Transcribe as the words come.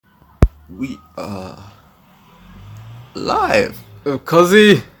We are live.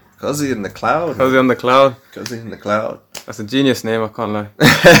 Cuzzy. Cuzzy in the cloud. Cuzzy on the cloud. Cuzzy in the cloud. That's a genius name, I can't lie.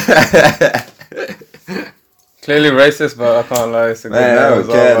 Clearly racist, but I can't lie. It's a good name as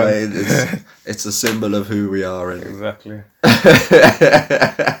well, man. It's a symbol of who we are. Really. Exactly.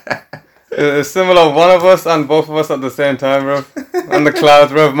 It's similar, one of us and both of us at the same time, bro. On the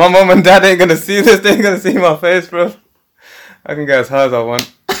clouds, bro. My mom and dad ain't gonna see this. They ain't gonna see my face, bro. I can get as high as I want.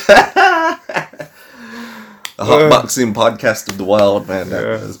 The hot boxing podcast of the world, man.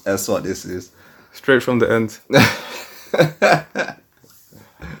 Yeah. That's what this is. Straight from the end.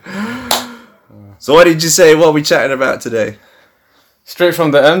 So what did you say? What are we chatting about today? Straight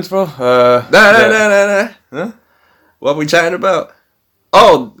from the end, bro. No. Huh? What are we chatting about?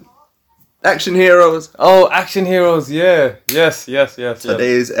 Oh, action heroes. Oh, action heroes. Yeah. Yes.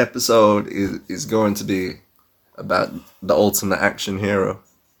 Today's episode is going to be about the ultimate action hero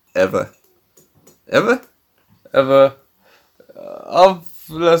ever. Of,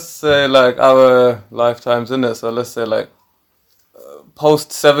 let's say, like, our lifetimes, innit? So let's say, like,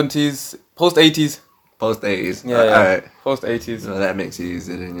 post-70s, post-80s. Post-80s. Yeah. Alright. Post-80s. Well, that makes it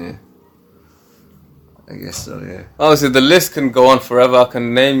easier, then, yeah. I guess so, yeah. Obviously, the list can go on forever. I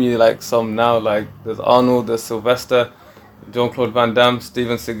can name you, like, some now. Like, there's Arnold, there's Sylvester, Jean-Claude Van Damme,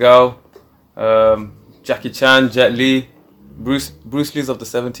 Steven Seagal, Jackie Chan, Jet Li. Bruce Lee's of the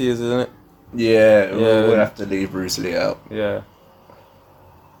 70s, isn't it? Yeah, we'll have to leave Bruce Lee out. Yeah.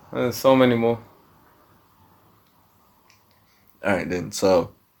 And there's so many more. Alright then,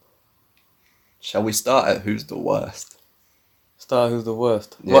 so shall we start at who's the worst? Who's the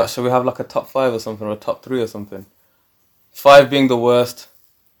worst? Yeah. What, shall we have like a top 5 or something, or a top 3 or something? 5 being the worst,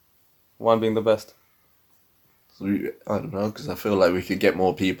 1 being the best. So I don't know, because I feel like we could get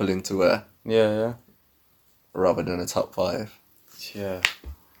more people into it Yeah. rather than a top 5. Yeah.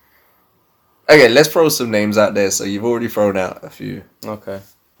 Okay, let's throw some names out there. So you've already thrown out a few. Okay.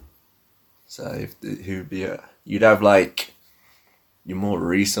 So who'd be you'd have like your more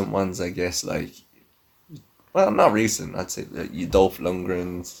recent ones, I guess. Like, well, not recent. I'd say like your Dolph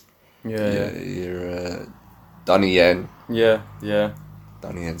Lundgrens. Yeah. Your Donnie Yen. Yeah.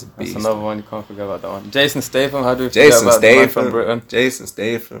 Donnie Yen's a That's beast. another one, you can't forget about that one. Jason Statham, how do you forget about the man from Britain? Jason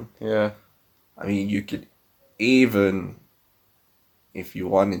Statham. Yeah. I mean, you could even, if you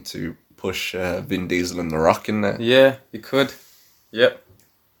wanted to, push Vin Diesel and The Rock in there. Yeah, you could. Yep.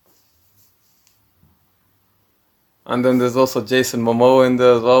 And then there's also Jason Momoa in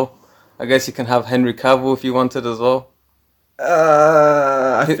there as well. I guess you can have Henry Cavill if you wanted as well.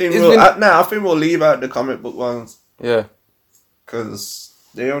 I think we'll leave out the comic book ones. Yeah. Because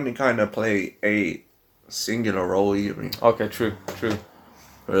they only kind of play a singular role, even. Okay, true.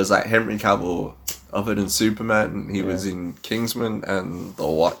 Whereas like Henry Cavill, other than Superman, he was in Kingsman and The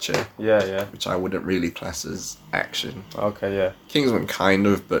Watcher. Yeah. Which I wouldn't really class as action. Okay, yeah. Kingsman kind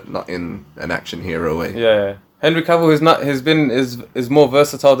of, but not in an action hero way. Yeah. Henry Cavill is more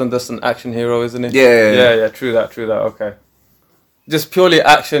versatile than just an action hero, isn't he? Yeah. True that. Okay. Just purely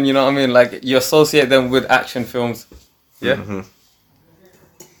action, you know what I mean? Like, you associate them with action films. Yeah. Mm-hmm.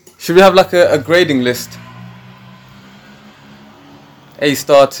 Should we have like a grading list? A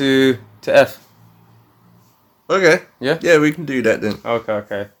star to F. Okay. Yeah? Yeah, we can do that then.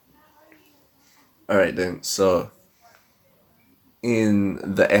 Okay. Alright then, so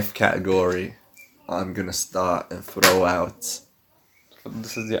in the F category, I'm gonna start and throw out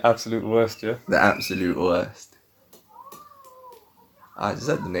This is the absolute worst, yeah? the absolute worst. I just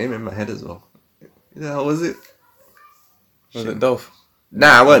had the name in my head as well. Yeah, what was it? Was it Dolph?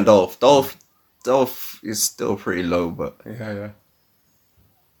 Nah, it wasn't Dolph. Dolph is still pretty low, but Yeah.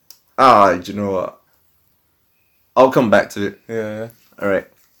 do you know what? I'll come back to it. Yeah.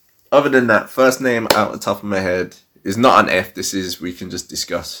 Alright. Other than that, first name out the top of my head is not an F, we can just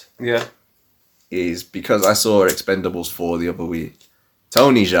discuss. Yeah. Is because I saw Expendables 4 the other week.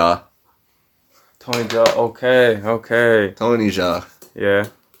 Tony Jaa. Tony Jaa, okay. Tony Jaa. Yeah.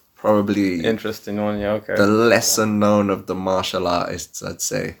 Probably Interesting one, yeah, okay. the lesser known of the martial artists, I'd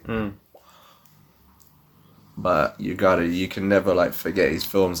say. But you can never like forget his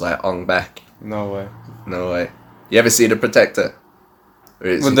films like Ong Bak. No way. You ever see The Protector?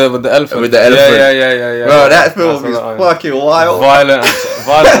 With the elephant. With the elephant. Yeah. Bro, that film is fucking wild.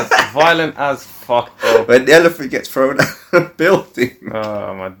 Violent as fuck, bro. When the elephant gets thrown out of the building.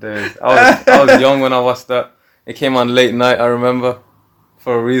 Oh my days. I was young when I watched that. It came on late night, I remember.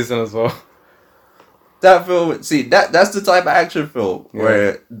 For a reason as well. That film, see, that's the type of action film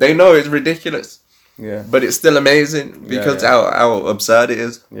where they know it's ridiculous. Yeah. But it's still amazing because how absurd it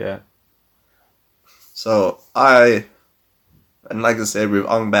is. Yeah. So And like I said, with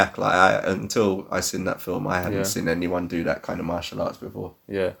Ong Bak, until I seen that film, I hadn't seen anyone do that kind of martial arts before.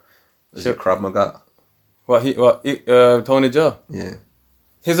 Yeah. Is it Krav Maga? Tony Jaa? Yeah.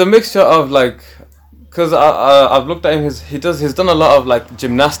 He's a mixture of like, cause I've looked at him. He's done a lot of like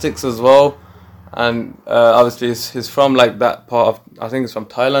gymnastics as well, and obviously he's from like that part of, I think it's from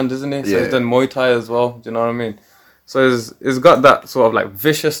Thailand, isn't he? So he's done Muay Thai as well. Do you know what I mean? So he's got that sort of like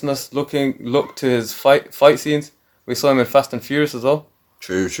viciousness look to his fight scenes. We saw him in Fast and Furious as well.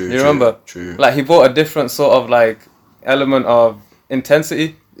 True. You remember? True. Like he brought a different sort of like element of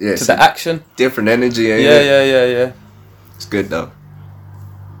intensity to the action. Different energy. Yeah. It's good though.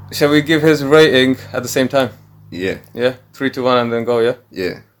 Shall we give his rating at the same time? Yeah. Yeah? 3, 2, 1 and then go, yeah?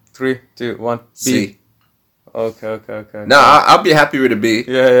 Yeah. 3, 2, 1, B. C. Okay. No, I'll be happy with a B.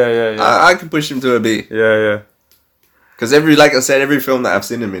 Yeah. I can push him to a B. Yeah. Because like I said, every film that I've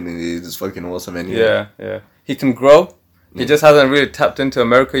seen him in is fucking awesome anyway. Yeah. He can grow. He just hasn't really tapped into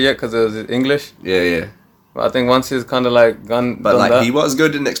America yet because of his English. Yeah. But I think once he's kind of like done he was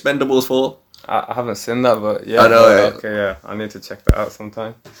good in Expendables 4. I haven't seen that, but yeah. I know. Okay, yeah. I need to check that out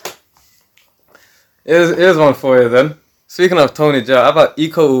sometime. Here's one for you then. Speaking of Tony Jaa, how about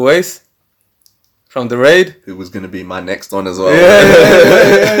Iko Uwais from The Raid? Who was going to be my next one as well. Yeah.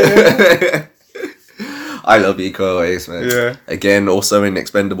 I love Iko Uwais, man. Yeah. Again, also in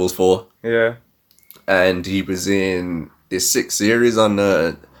Expendables 4. Yeah. And he was in this 6 series on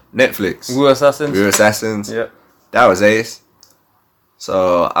Netflix. Wu Assassins. Yeah. That was ace.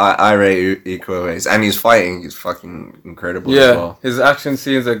 So I rate Iko Uwais. And his fighting is fucking incredible as well. His action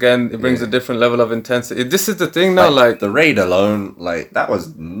scenes, again, it brings a different level of intensity. This is the thing now, like... The Raid alone, like, that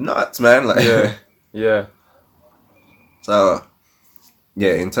was nuts, man. Like, Yeah. So,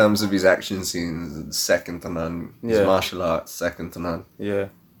 yeah, in terms of his action scenes, second to none. His martial arts, second to none. Yeah.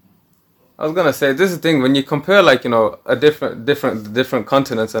 I was gonna say, this is the thing, when you compare, like, you know, different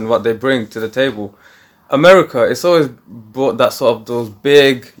continents and what they bring to the table... America, it's always brought that sort of those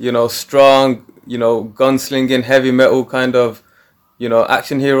big, you know, strong, you know, gunslinging, heavy metal kind of, you know,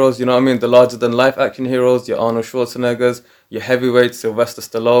 action heroes, you know what I mean? The larger than life action heroes, your Arnold Schwarzeneggers, your heavyweights, Sylvester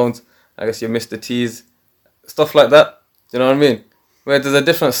Stallones, I guess your Mr. T's, stuff like that. You know what I mean? Where there's a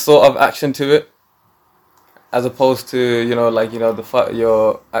different sort of action to it, as opposed to, you know, like, you know,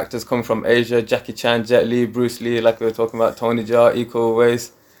 your actors coming from Asia, Jackie Chan, Jet Li, Bruce Lee, like we were talking about, Tony Jaa, Iko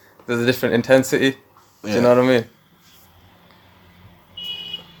Uwais. There's a different intensity. Do you know what I mean?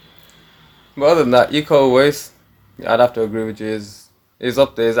 But other than that, Iko Uwais, I'd have to agree with you, is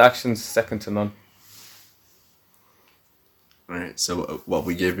up there. His action's second to none. Right, so what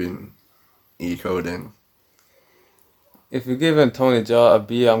we giving Iko then? If you're giving Tony Jaa a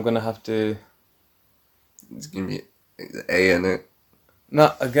B, I'm going to have to... Just give me an A in it.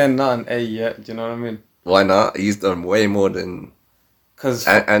 Not an A yet, do you know what I mean? Why not? He's done way more than...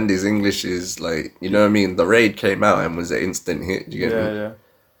 And his English is like, you know what I mean? The Raid came out and was an instant hit. Do you get me? Yeah.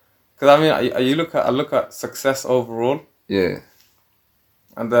 Because I mean, I look at success overall. Yeah.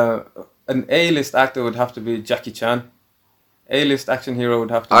 And then an A-list actor would have to be Jackie Chan. A-list action hero would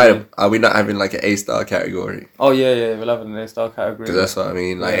have to be... Are we not having like an A-star category? Oh yeah, we'll have an A-star category. Because that's what I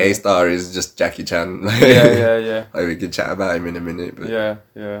mean. Like A-star is just Jackie Chan. Yeah. Like we could chat about him in a minute. But...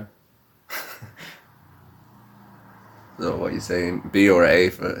 Yeah. So what are you saying? B or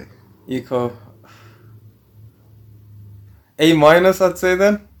A for Iko? A minus, I'd say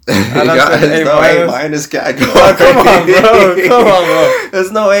then. There's no A minus category. Oh, come on, bro.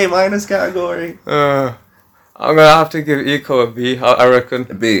 There's no A minus category. I'm gonna have to give Iko a B. I reckon.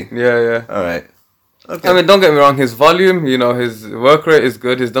 A B. Yeah. All right. Okay. I mean, don't get me wrong. His volume, you know, his work rate is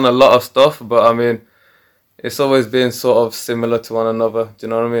good. He's done a lot of stuff, but I mean, it's always been sort of similar to one another. Do you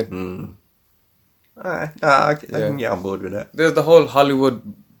know what I mean? Alright, I can get on board with that. There's the whole Hollywood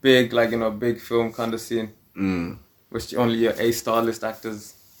big film kind of scene, which only your A-star list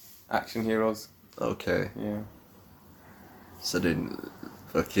actors, action heroes. Okay. Yeah. So then,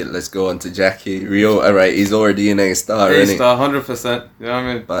 fuck it, let's go on to Jackie. Rio, alright, he's already an A-star, isn't he? A-star, 100%. You know what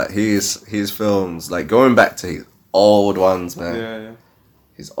I mean? But his films, like going back to his old ones, man. Yeah.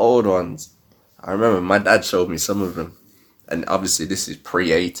 His old ones. I remember my dad showed me some of them, and obviously this is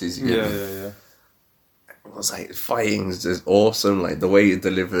pre-80s. Yeah. It was like fighting is just awesome. Like the way he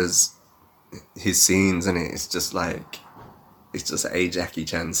delivers his scenes, and it's just like it's just a Jackie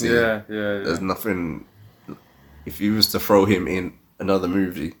Chan scene. Yeah. There's nothing. If you was to throw him in another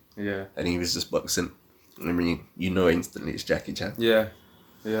movie, and he was just boxing, I mean, you know instantly it's Jackie Chan. Yeah.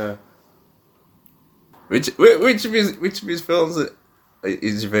 Which of his films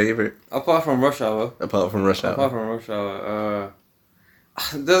is your favorite? Apart from Rush Hour. Apart from Rush Hour.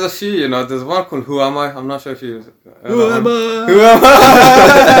 There's a few, you know. There's one called Who Am I? I'm not sure if you. Who am I? Who am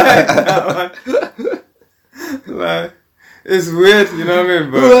I? Like, it's weird, you know what I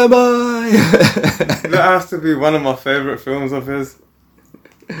mean? But Who am I? that has to be one of my favorite films of his.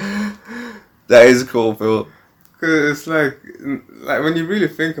 That is a cool film. Cause it's like when you really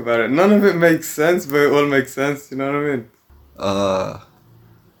think about it, none of it makes sense, but it all makes sense. You know what I mean? I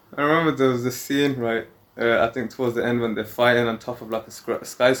remember there was this scene, right? I think towards the end when they're fighting on top of like a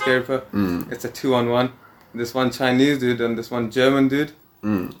skyscraper. It's a 2-on-1. This one Chinese dude and this one German dude,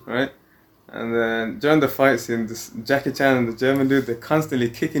 right? And then during the fight scene, this Jackie Chan and the German dude, they're constantly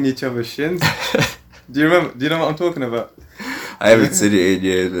kicking each other's shins. Do you know what I'm talking about? I haven't seen it in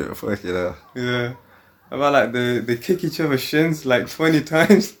years, but fuck it up. Yeah. About like they kick each other's shins like 20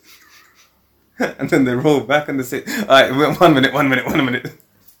 times. And then they roll back and they say, alright, 1 minute.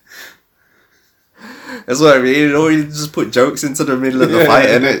 That's what I mean. You know, you just put jokes into the middle of the fight,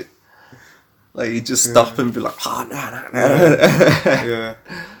 innit? Like, you just stop and be like, oh, no. Yeah.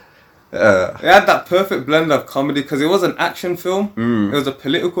 It had that perfect blend of comedy because it was an action film. It was a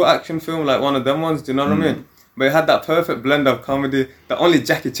political action film, like one of them ones. Do you know what I mean? But it had that perfect blend of comedy that only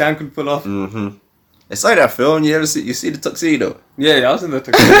Jackie Chan could pull off. It's like that film. You see the Tuxedo? Yeah, I was in the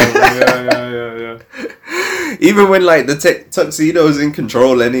Tuxedo. yeah. Even when like the Tuxedo's in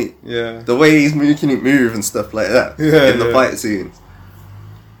control, the way he's making it move and stuff like that in the fight scenes,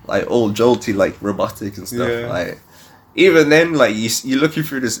 like all jolty, like robotic and stuff. Yeah. Like even then, like you're looking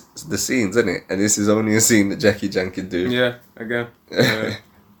through the scenes, isn't it? And this is only a scene that Jackie Chan can do. Yeah, again. Yeah.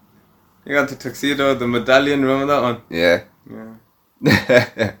 You got the Tuxedo, the medallion. Remember that one? Yeah.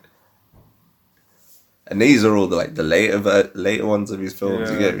 And these are all the later ones of his films.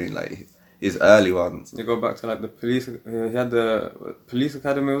 You get me, like his early ones. You go back to like the police. He had the police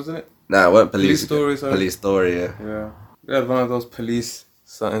academy, wasn't it? Nah, it weren't police story. Sorry. Police Story. Yeah. We had one of those police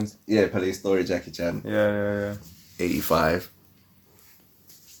signs. Yeah, Police Story. Jackie Chan. Yeah. 85.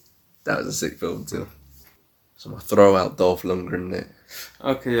 That was a sick film too. So I throw out Dolph Lundgren there.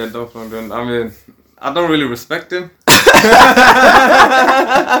 Okay, yeah, Dolph Lundgren. I mean, I don't really respect him.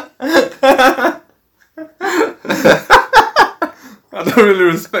 I don't really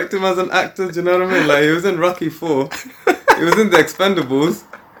respect him as an actor, do you know what I mean? Like, he was in Rocky 4. He was in The Expendables.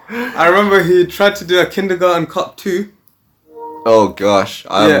 I remember he tried to do a Kindergarten Cop 2. Oh gosh,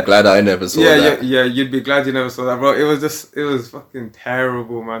 I'm glad I never saw that. Yeah, you'd be glad you never saw that, bro. It was fucking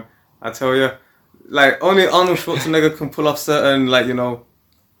terrible, man. I tell you. Like, only Arnold Schwarzenegger can pull off certain, like, you know,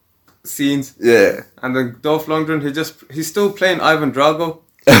 scenes. Yeah. And then Dolph Lundgren, he's still playing Ivan Drago.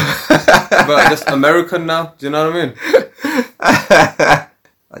 But just American now, do you know what I mean?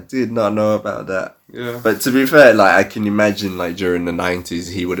 I did not know about that. Yeah. But to be fair, like I can imagine like during the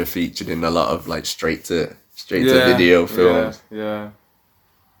 90s he would have featured in a lot of like straight to video films. Yeah.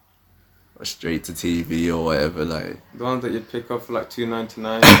 Or straight to TV or whatever, like the ones that you'd pick up for like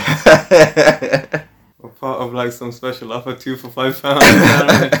 $2.99. Or part of like some special offer, 2 for £5. You know what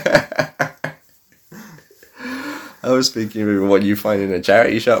I mean? I was thinking of what you find in a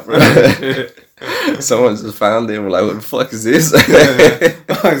charity shop, bro. Someone's just found it and we're like, what the fuck is this?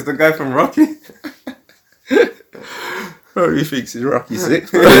 Oh, it's the guy from Rocky. Bro, he thinks he's Rocky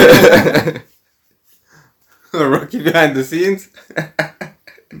 6, bro. Rocky behind the scenes.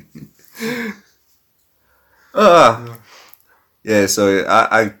 Yeah, so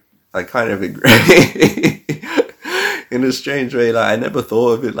I kind of agree. In a strange way, like I never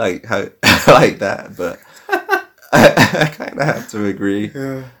thought of it like how like that, but I kind of have to agree.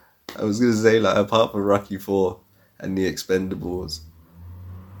 Yeah. I was gonna say like apart from Rocky 4 and The Expendables,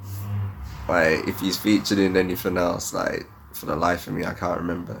 like if he's featured in anything else, like for the life of me, I can't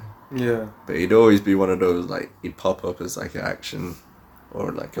remember. Yeah. But he'd always be one of those like he'd pop up as like an action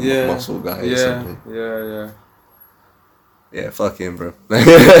or like a muscle guy or something. Yeah, fuck him, bro.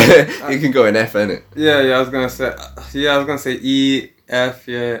 You can go in F, innit? Yeah, I was gonna say E, F,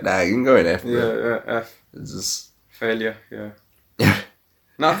 yeah. Nah, you can go in F, bro. Yeah, F. It's just failure, yeah.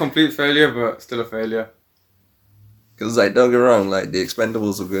 Not a complete failure, but still a failure. Because, like, don't get me wrong, like, The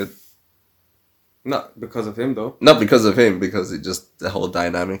Expendables were good. Not because of him, though. Not because of him, because it just, the whole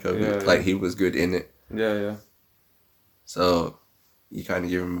dynamic of it. Like, he was good in it. Yeah. So, you kind of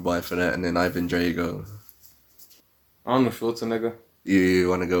give him a buy for that, and then Ivan Drago. Arnold Schwarzenegger. You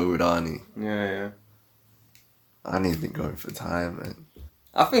want to go with Arnie? Yeah. Arnie's been going for time, man.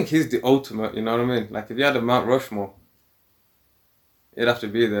 I think he's the ultimate, you know what I mean? Like, if you had a Mount Rushmore, he'd have to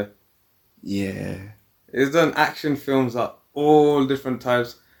be there. Yeah. He's done action films of all different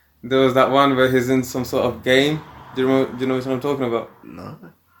types. There was that one where he's in some sort of game. Do you know what I'm talking about? No.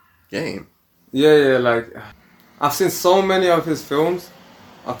 Game? Yeah, like, I've seen so many of his films,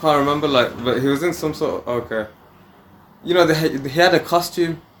 I can't remember, like, but he was in some sort of, okay. You know, he had a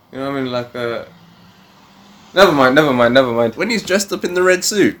costume, you know what I mean, like, never mind. When he's dressed up in the red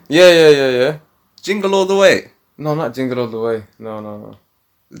suit. Yeah. Jingle All the Way. No, not Jingle All the Way. No.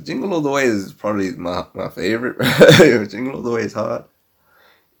 Jingle All the Way is probably my favorite. Jingle All the Way is hard.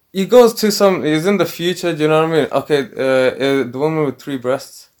 He goes to he's in the future, do you know what I mean? Okay, the woman with 3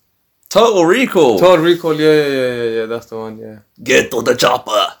 breasts. Total Recall. Total Recall, yeah, that's the one, yeah. Get to the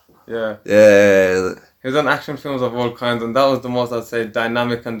chopper. Yeah. Yeah. He's done action films of all kinds, and that was the most, I'd say,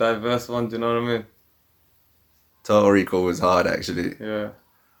 dynamic and diverse one, do you know what I mean? Total Recall was hard, actually. Yeah.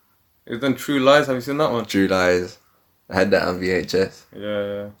 He's done True Lies, have you seen that one? True Lies. I had that on VHS.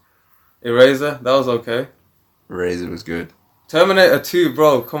 Yeah. Eraser, that was okay. Razor was good. Terminator 2,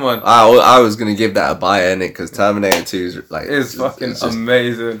 bro, come on. I was going to give that a buy, innit? Because Terminator 2 is like... It's fucking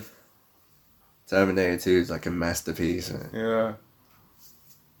amazing. Terminator 2 is like a masterpiece. Yeah.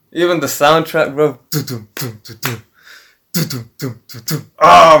 Even the soundtrack, bro.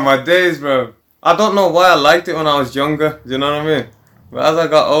 Oh, my days, bro. I don't know why I liked it when I was younger. Do you know what I mean? But as I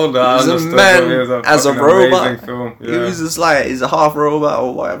got older, I understood man it was a as a robot. Film. Yeah. He was just like, he's a half robot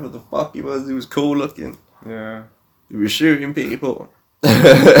or whatever the fuck he was. He was cool looking. Yeah. He was shooting people.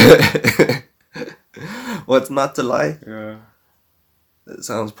 What's not to like? Yeah. That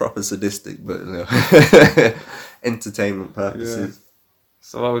sounds proper sadistic, but entertainment purposes. Yeah.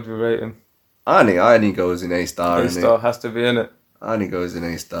 So what would you rate him? Arnie goes in A-star. A-star has to be in it. Arnie goes in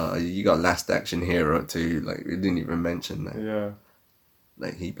A-star. You got Last Action Hero too. Like, we didn't even mention that. Yeah.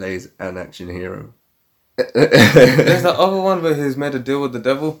 Like, he plays an action hero. There's that other one where he's made a deal with the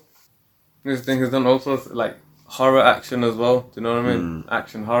devil. This thing he's done also like horror action as well. Do you know what I mean?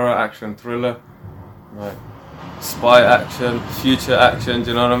 Action horror, action thriller, like spy action, future action.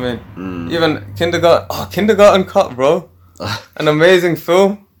 Do you know what I mean? Even Kindergarten Cop, bro. An amazing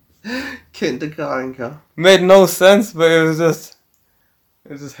film. Kindergarten Cop. Made no sense, but it was just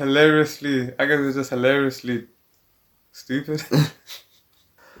hilariously. I guess it was just hilariously stupid.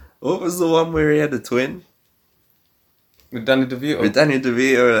 What was the one where he had a twin? With Danny DeVito. With Danny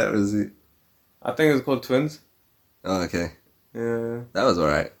DeVito, that was it. I think it was called Twins. Oh, okay. Yeah. That was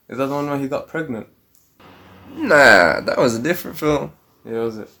alright. Is that the one where he got pregnant? Nah, that was a different film. Yeah,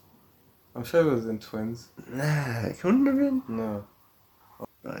 was it? I'm sure it was in Twins. Nah, it couldn't have been. No.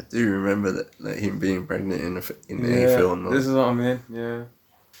 I do remember that, like, him being pregnant in a film. Though. This is what I mean. Yeah.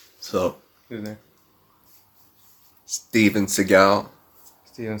 So, Isn't it? Steven Seagal.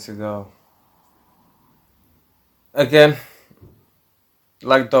 Steven Seagal. Again,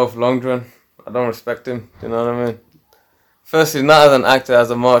 like Dolph Lundgren, I don't respect him. You know what I mean? Firstly, not as an actor, as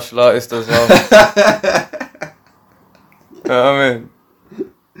a martial artist as well. You know what I mean?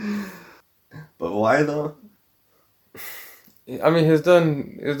 But why though? I mean, he's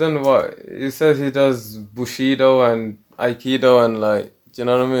done what? He says he does Bushido and Aikido and like, do you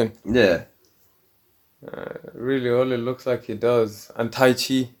know what I mean? Yeah. Really, all it looks like he does. And Tai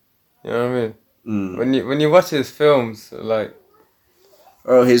Chi, you know what I mean? When you watch his films, like...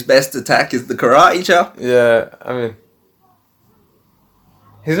 Oh, his best attack is the karate chop? Yeah, I mean...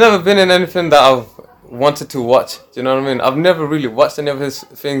 He's never been in anything that I've wanted to watch, do you know what I mean? I've never really watched any of his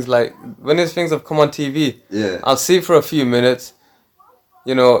things, like... When his things have come on TV, yeah, I'll see for a few minutes.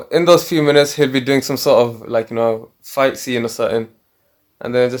 You know, in those few minutes, he'll be doing some sort of, like, you know, fight scene or something.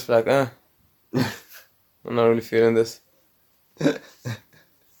 And then just be like, I'm not really feeling this.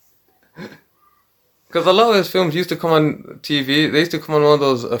 Because a lot of his films used to come on TV. They used to come on one of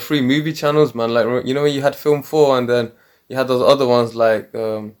those free movie channels, man. Like, you know, when you had Film 4 and then you had those other ones like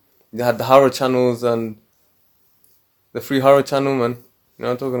you had the horror channels and the free horror channel, man. You know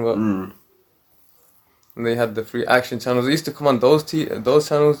what I'm talking about? And they had the free action channels. They used to come on those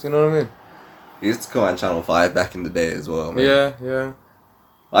channels, you know what I mean? He used to come on Channel 5 back in the day as well, man. Yeah.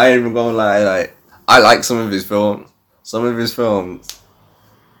 I ain't even gonna lie, like, I like some of his films. Some of his films,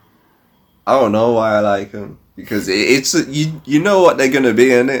 I don't know why I like him. Because it's you know what they're gonna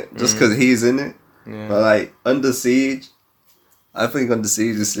be in it, just because he's in it. Yeah. But like, Under Siege, I think Under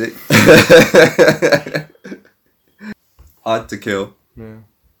Siege is sick. Hard to Kill. Yeah.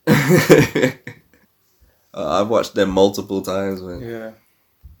 I've watched them multiple times, man. Yeah.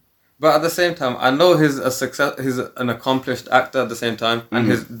 But at the same time, I know he's an accomplished actor at the same time,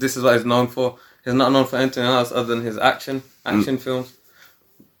 and this is what he's known for. He's not known for anything else other than his action films.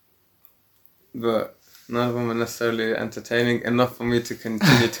 But none of them are necessarily entertaining enough for me to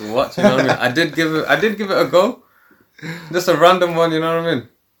continue to watch. You know what I mean? I did give it a go. Just a random one. You know what I mean?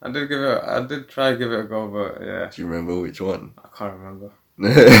 I did try to give it a go, but yeah. Do you remember which one? I can't remember.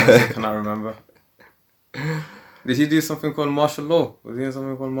 I cannot remember. Did he do something called martial law? Was he in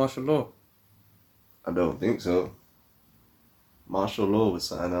something called martial law? I don't think so. Martial law was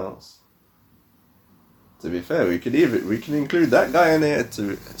something else. To be fair, we can include that guy in there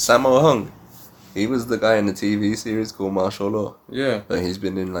too. Sammo Hung. He was the guy in the TV series called Martial Law. Yeah. But he's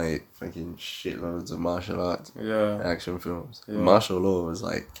been in like fucking shitloads of martial arts action films. Yeah. Martial Law was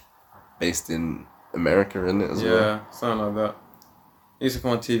like based in America, isn't it, as well? Yeah, something like that. He used to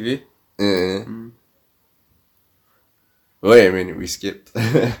come on TV. Yeah. Wait a minute, we skipped.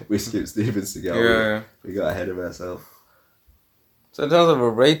 We skipped Steven Seagal. Yeah. We got ahead of ourselves. So in terms of a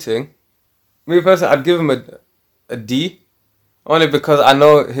rating, me personally, I'd give him a D. Only because I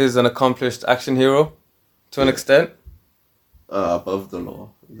know he's an accomplished action hero, to an extent. Above the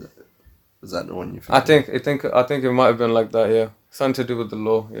Law. Is that the one you? I think it might have been like that. Yeah, something to do with the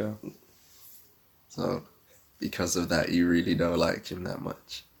law. Yeah. So, because of that, you really don't like him that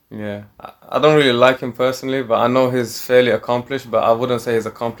much. Yeah, I don't really like him personally, but I know he's fairly accomplished. But I wouldn't say he's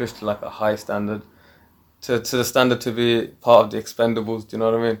accomplished to like a high standard, to the standard to be part of the Expendables. Do you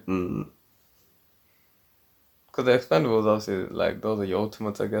know what I mean? Because the Expendables, obviously, like, those are your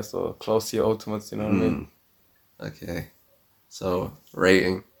ultimates, I guess, or close to your ultimates, you know what I mean? Okay. So,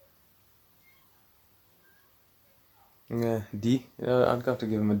 rating. Yeah, D. Yeah, I'd have to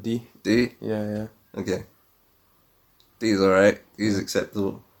give him a D. D? Yeah. Okay. D's alright. D's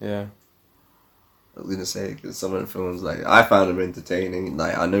acceptable. Yeah. I was gonna say, because some of the films, like, I found them entertaining.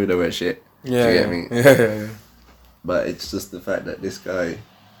 Like, I knew they were shit. Yeah. Do you get me? Yeah. But it's just the fact that this guy,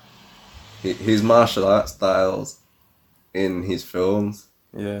 his martial arts styles in his films,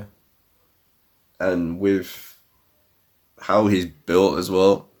 Yeah. and with how he's built as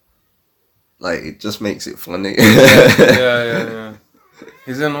well, like, it just makes it funny. Yeah.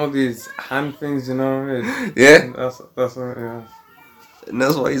 He's in all these hand things, you know what I mean? Yeah. That's yeah. And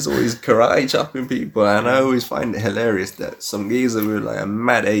that's why he's always karate chopping people. And I always find it hilarious that some geezer with like a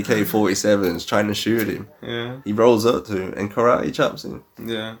mad AK-47 is trying to shoot him. Yeah. He rolls up to him and karate chops him.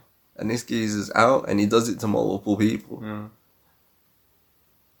 Yeah. And this geezer's out and he does it to multiple people. Yeah.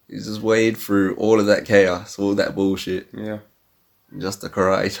 He's just wade through all of that chaos, all that bullshit. Yeah. Just to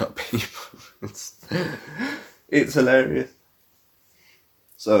karate chop people. It's hilarious.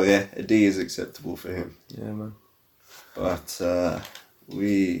 So yeah, a D is acceptable for him. Yeah, man. But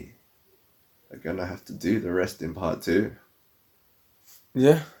we are gonna have to do the rest in part 2.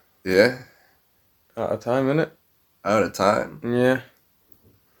 Yeah. Yeah? Out of time, innit? Out of time. Yeah.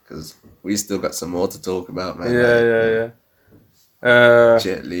 Because we still got some more to talk about, man. Yeah.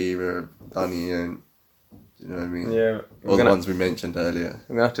 Jet Li, Donnie, and you know what I mean? Yeah. All the ones we mentioned earlier.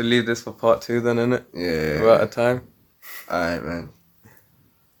 We're gonna have to leave this for part 2 then, innit? Yeah. We're out of time. Alright, man.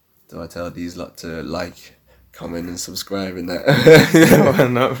 Do I tell these lot to like, comment, and subscribe and that? Yeah, why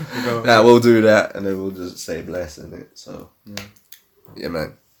not? Nah, we'll do that and then we'll just say bless in it. So, yeah,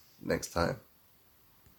 man. Next time.